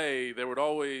LA, they would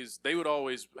always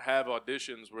have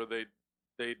auditions where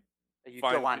they'd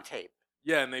go on tape.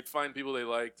 Yeah, and they'd find people they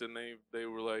liked, and they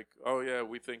were like, oh yeah,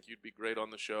 we think you'd be great on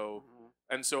the show. Mm-hmm.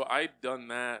 And so I'd done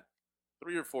that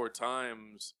 3 or 4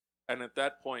 times, and at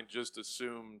that point just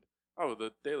assumed, oh,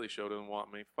 the Daily Show doesn't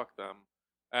want me. Fuck them.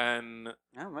 And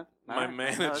my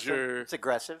manager... It's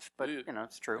aggressive, but,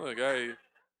 it's true. Look,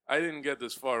 I didn't get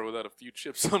this far without a few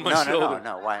chips on my shoulder.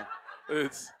 No. Why?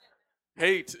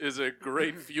 Hate is a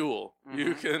great fuel. Mm-hmm.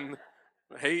 You can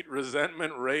hate,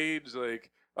 resentment, rage.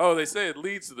 Like, oh, they say it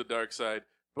leads to the dark side,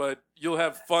 but you'll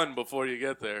have fun before you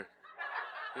get there.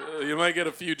 You might get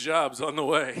a few jobs on the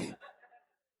way.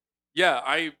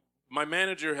 Yeah, my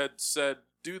manager had said,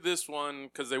 do this one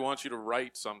because they want you to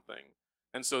write something.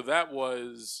 And so that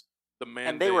was the mandate.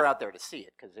 And they were out there to see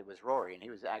it because it was Rory, and he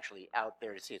was actually out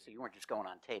there to see it. So you weren't just going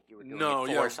on tape. You were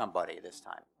doing it for somebody this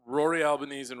time. Rory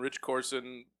Albanese and Rich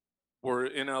Corson were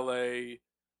in L.A.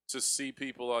 to see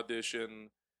people audition,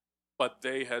 but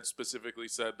they had specifically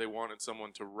said they wanted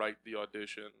someone to write the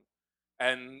audition.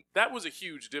 And that was a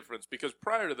huge difference because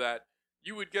prior to that,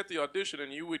 you would get the audition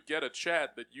and you would get a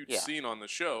chat that you'd seen on the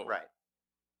show. Right.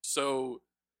 So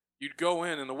you'd go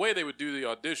in, and the way they would do the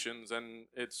auditions, and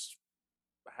it's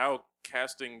how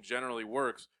casting generally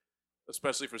works,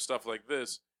 especially for stuff like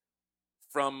this,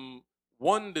 from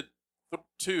 1 to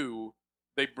 2,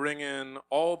 they bring in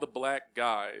all the black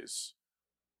guys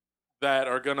that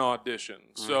are going to audition.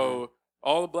 Mm-hmm. So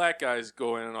all the black guys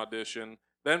go in and audition.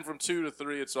 Then from 2 to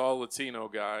 3, it's all Latino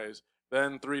guys.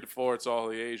 Then 3 to 4, it's all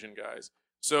the Asian guys.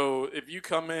 So if you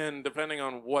come in, depending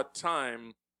on what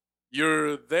time,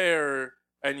 you're there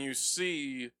and you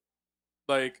see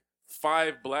like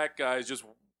 5 black guys just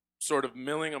sort of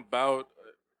milling about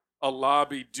a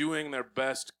lobby doing their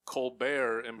best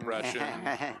Colbert impression.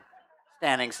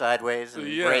 Standing sideways and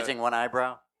Yeah. raising one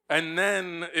eyebrow. And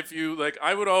then if you like,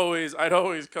 I'd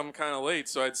always come kind of late,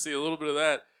 so I'd see a little bit of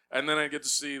that, and then I'd get to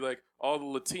see like all the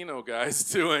Latino guys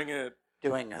doing it.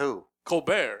 Doing who?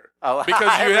 Colbert. Oh, Because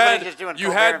everybody just doing you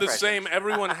Colbert had the impressions. same,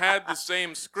 everyone had the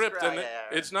same script, and Right,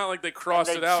 yeah. it's not like they crossed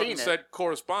And it they'd out seen and it. said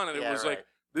correspondent. It Yeah, was right. like,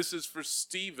 this is for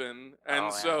Steven, and Oh, yeah.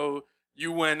 so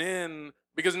you went in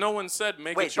because no one said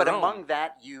make Wait, it your but own. among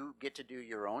that, you get to do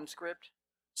your own script?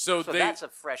 So So they that's a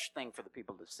fresh thing for the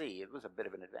people to see. It was a bit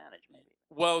of an advantage, maybe.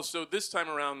 Well, so this time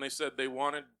around, they said they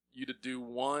wanted you to do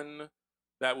one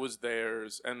that was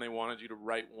theirs, and they wanted you to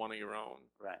write one of your own.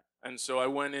 Right. And so I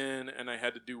went in, and I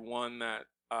had to do one that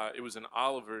it was an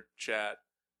Oliver chat,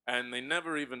 and they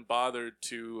never even bothered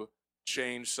to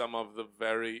change some of the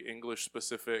very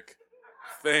English-specific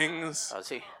things. Oh,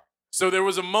 see, So there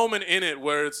was a moment in it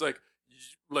where it's like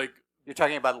you're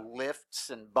talking about lifts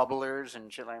and bubblers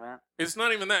and shit like that? it's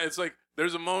not even that. It's like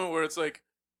there's a moment where it's like,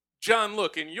 John,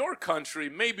 look, in your country,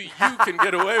 maybe you can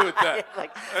get away with that.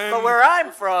 Like, And- but where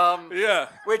I'm from, Yeah.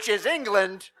 which is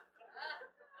England,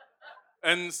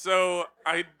 And so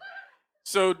I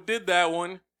did that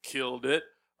one, killed it.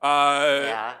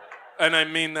 yeah, And I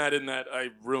mean that in that I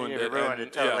ruined you it. ruined and,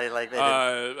 it totally. yeah. Like they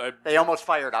did. They almost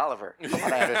fired Oliver, from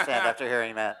what I understand after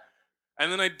hearing that.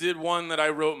 And then I did one that I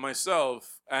wrote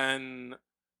myself, and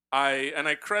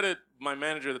I credit my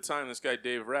manager at the time, this guy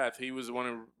Dave Rath. He was the one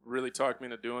who really talked me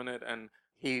into doing it. And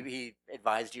He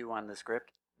advised you on the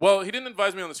script. well, he didn't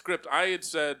advise me on the script. I had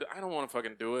said I don't want to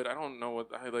fucking do it. I don't know what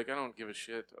I like. I don't give a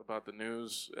shit about the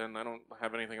news, and I don't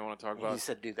have anything I want to talk He about.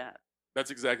 said, "Do that." That's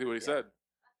exactly what he Yeah. said.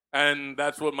 And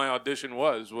that's what my audition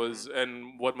was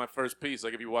and what my first piece,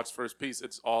 like if you watch first piece,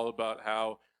 it's all about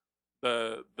how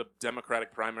the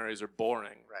Democratic primaries are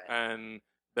boring. Right. And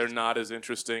they're not as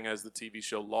interesting as the TV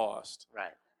show Lost.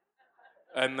 Right.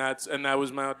 And that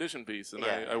was my audition piece. And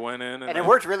Yeah. I went in And it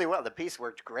worked really well. The piece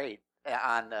worked great.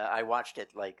 I watched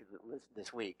it like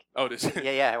this week. Oh, did you?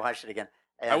 Yeah, I watched it again.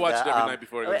 And, I watched it every night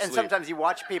before I go to And sleep. sometimes you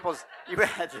watch people's.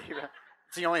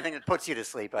 It's the only thing that puts you to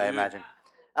sleep, I Yeah. imagine.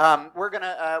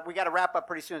 We got to wrap up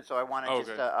pretty soon, so I want to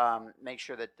Okay. just make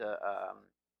sure that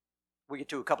we get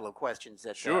to a couple of questions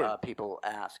that Sure. people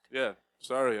asked. Yeah.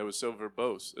 Sorry, I was so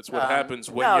verbose. It's what Um, happens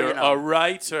when no, you're you know. a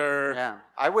writer. Yeah,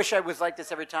 I wish I was like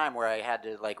this every time, where I had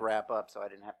to like wrap up, so I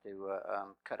didn't have to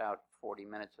cut out 40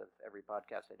 minutes of every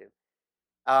podcast I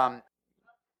do.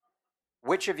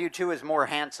 Which of you two is more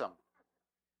handsome?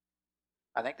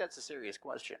 I think that's a serious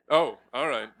question. Oh, all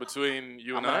right. Between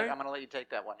you and I'm gonna let you take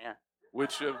that one. Yeah,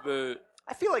 which of the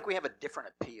I feel like we have a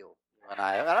different appeal. You and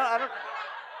I don't.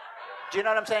 Do you know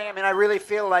what I'm saying? I mean, I really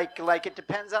feel like it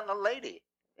depends on the lady,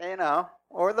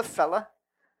 or the fella.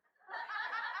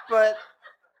 But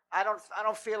I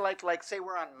don't feel like say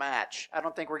we're on Match. I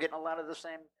don't think we're getting a lot of the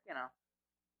same,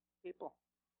 people.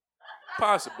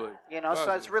 possibly. So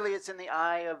Possibly. it's in the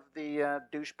eye of the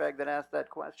douchebag that asked that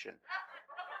question.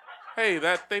 Hey,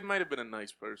 they might have been a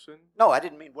nice person. No, I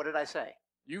didn't mean. What did I say?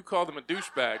 You called him a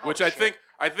douchebag, Oh, which shit.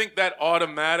 I think that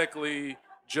automatically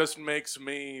just makes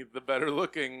me the better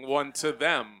looking one to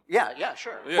them. Yeah,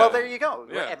 sure. Yeah. Well, there you go.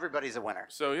 Yeah. Everybody's a winner.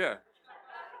 So yeah.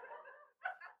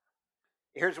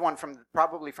 Here's one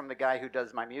probably from the guy who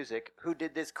does my music. Who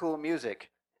did this cool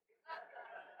music?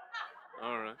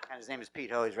 All right. And his name is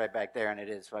Pete Ho. He's right back there, and it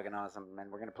is fucking awesome. And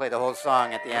we're gonna play the whole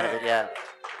song at the end of it. Yeah,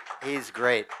 he's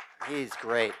great. He's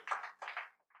great.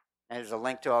 And there's a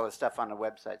link to all the stuff on the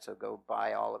website, so go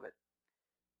buy all of it.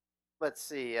 Let's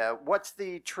see. What's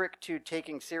the trick to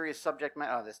taking serious subject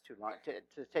matter? Oh, that's too long.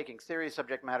 To taking serious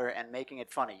subject matter and making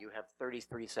it funny. You have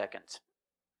 33 seconds.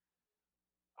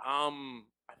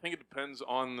 I think it depends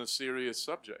on the serious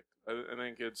subject. I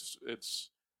think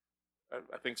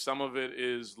I think some of it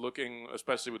is looking,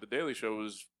 especially with the Daily Show,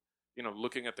 is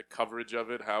looking at the coverage of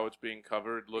it, how it's being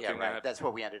covered, looking Yeah, right. at That's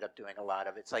what we ended up doing a lot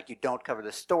of. It's like you don't cover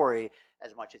the story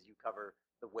as much as you cover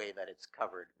the way that it's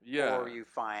covered. Yeah. Or you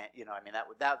find,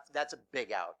 that's a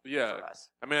big out Yeah. for us.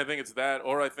 I mean, I think it's that,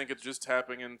 or I think it's just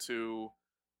tapping into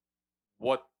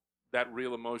what that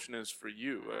real emotion is for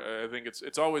you. I think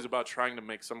it's always about trying to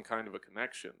make some kind of a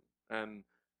connection, and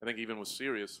I think even with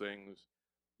serious things,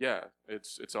 yeah,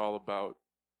 it's all about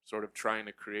sort of trying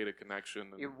to create a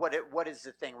connection. And, What is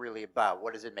the thing really about?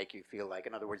 What does it make you feel like?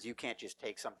 In other words, you can't just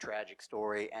take some tragic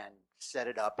story and set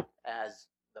it up as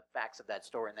the facts of that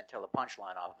story and then tell a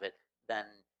punchline off of it. Then,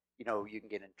 you can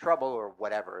get in trouble or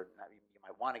whatever. You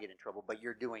might want to get in trouble, but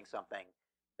you're doing something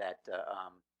that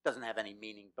doesn't have any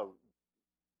meaning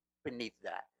beneath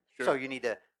that. Sure. So you need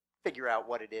to figure out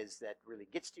what it is that really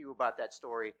gets to you about that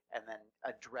story, and then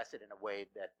address it in a way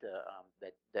that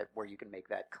that where you can make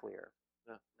that clear.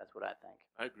 Yeah. That's what I think.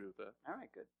 I agree with that. All right,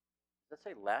 good. Does that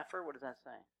say laugher? What does that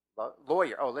say?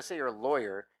 Lawyer. Oh, let's say you're a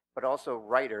lawyer, but also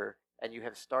writer, and you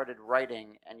have started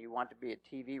writing, and you want to be a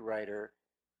TV writer.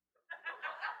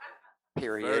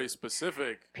 Period. Very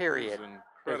specific. Period. There's a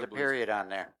Incredibly period on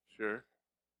there. Sure.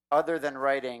 Other than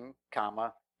writing,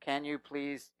 comma, can you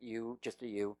please, can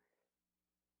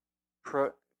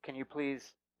you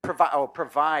please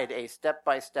provide a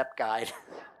step-by-step guide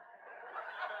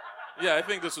Yeah, I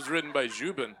think this was written by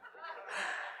Zubin.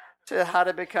 to how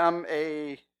to become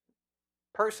a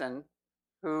person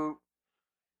who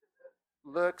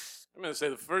looks I'm going to say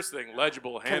the first thing,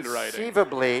 legible handwriting.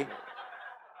 conceivably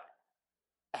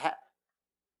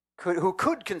who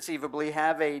could conceivably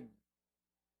have a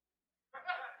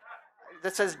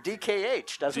that says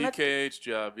DKH, doesn't it? DKH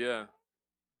job, yeah.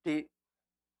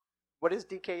 What is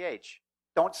DKH?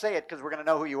 Don't say it because we're going to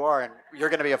know who you are and you're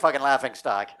going to be a fucking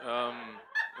laughingstock.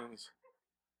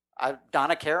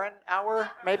 Donna Karen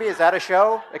Hour, maybe? Is that a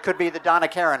show? It could be the Donna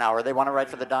Karen Hour. They want to write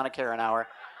for the Donna Karen Hour.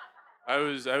 I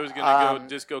was going to go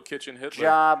Disco Kitchen Hitler.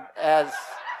 Job as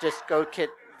Disco Kit,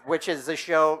 which is the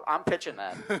show. I'm pitching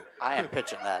that. I am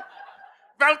pitching that.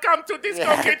 Welcome to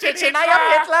Disco Kitchen Hitler. I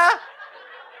am Hitler.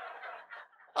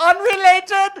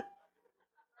 Unrelated.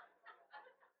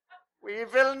 We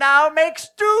will now make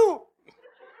stew.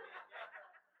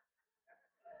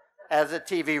 As a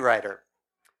TV writer.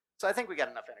 So I think we got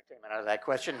enough entertainment out of that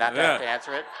question, not to have to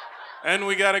answer it. And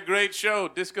we got a great show,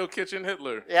 Disco Kitchen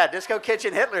Hitler. Yeah, Disco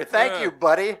Kitchen Hitler. Thank you,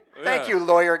 buddy. Thank you,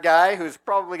 lawyer guy, who's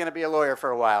probably going to be a lawyer for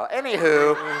a while.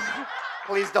 Anywho,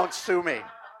 please don't sue me.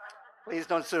 Please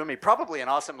don't sue me. Probably an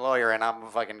awesome lawyer, and I'm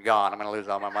fucking gone. I'm going to lose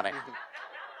all my money.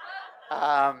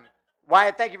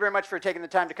 Wyatt, thank you very much for taking the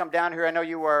time to come down here. I know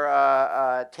you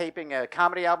are taping a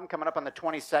comedy album coming up on the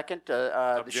 22nd.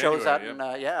 The show's out in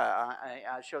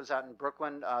shows out in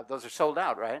Brooklyn. Those are sold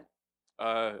out, right?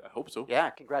 I hope so. Yeah,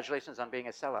 congratulations on being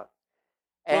a sellout.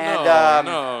 Well,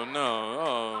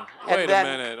 no. Wait a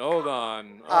minute. Hold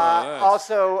on. That's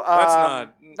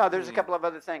not. No, there's a couple of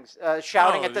other things.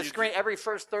 Shouting at the screen. Every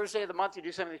first Thursday of the month, you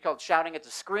do something called Shouting at the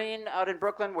Screen out in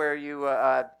Brooklyn, where you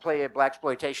play a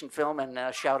blaxploitation film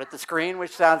and shout at the screen,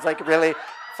 which sounds like a really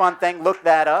fun thing. Look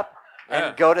that up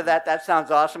and go to that. That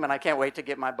sounds awesome, and I can't wait to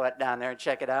get my butt down there and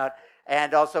check it out.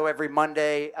 And also every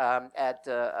Monday at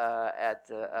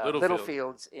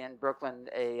Littlefields in Brooklyn,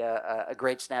 a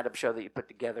great stand-up show that you put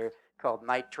together called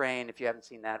Night Train. If you haven't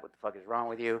seen that, what the fuck is wrong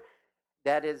with you?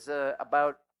 That is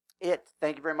about it.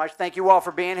 Thank you very much. Thank you all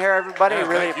for being here, everybody. Yeah,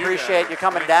 really appreciate you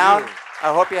coming down.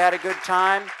 I hope you had a good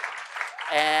time.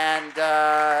 And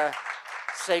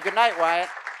say good night, Wyatt.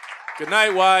 Good night,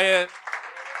 Wyatt.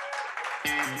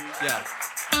 Yeah.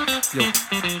 Yo,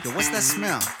 what's that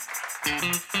smell?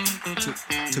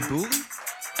 Tabbouleh?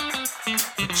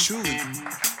 Patchouli?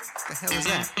 What the hell is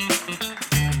that?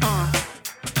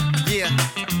 Yeah.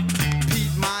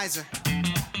 Pete Miser.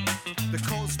 The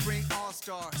Cold Spring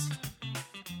All-Stars.